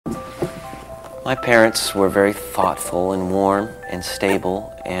My parents were very thoughtful and warm and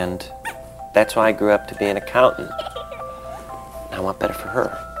stable, and that's why I grew up to be an accountant. I want better for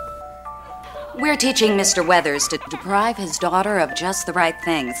her. We're teaching Mr. Weathers to deprive his daughter of just the right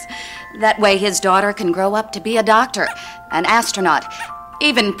things. That way his daughter can grow up to be a doctor, an astronaut,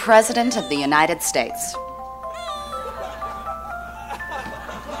 even President of the United States.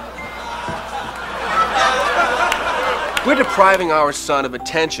 We're depriving our son of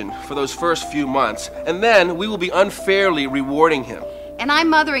attention for those first few months, and then we will be unfairly rewarding him. And I'm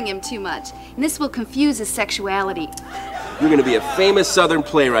mothering him too much, and this will confuse his sexuality. You're going to be a famous Southern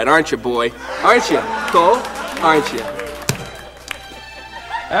playwright, aren't you, boy? Aren't you, Cole? Aren't you?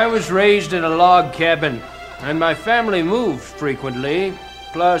 I was raised in a log cabin, and my family moved frequently.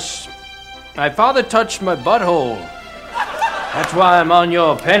 Plus, my father touched my butthole. That's why I'm on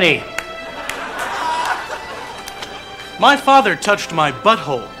your penny. My father touched my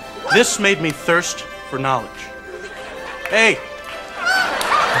butthole. This made me thirst for knowledge. Hey!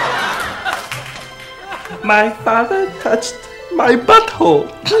 My father touched my butthole.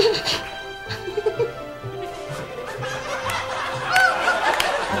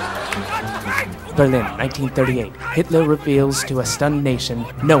 Berlin, 1938. Hitler reveals to a stunned nation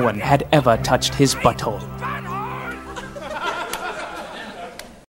no one had ever touched his butthole.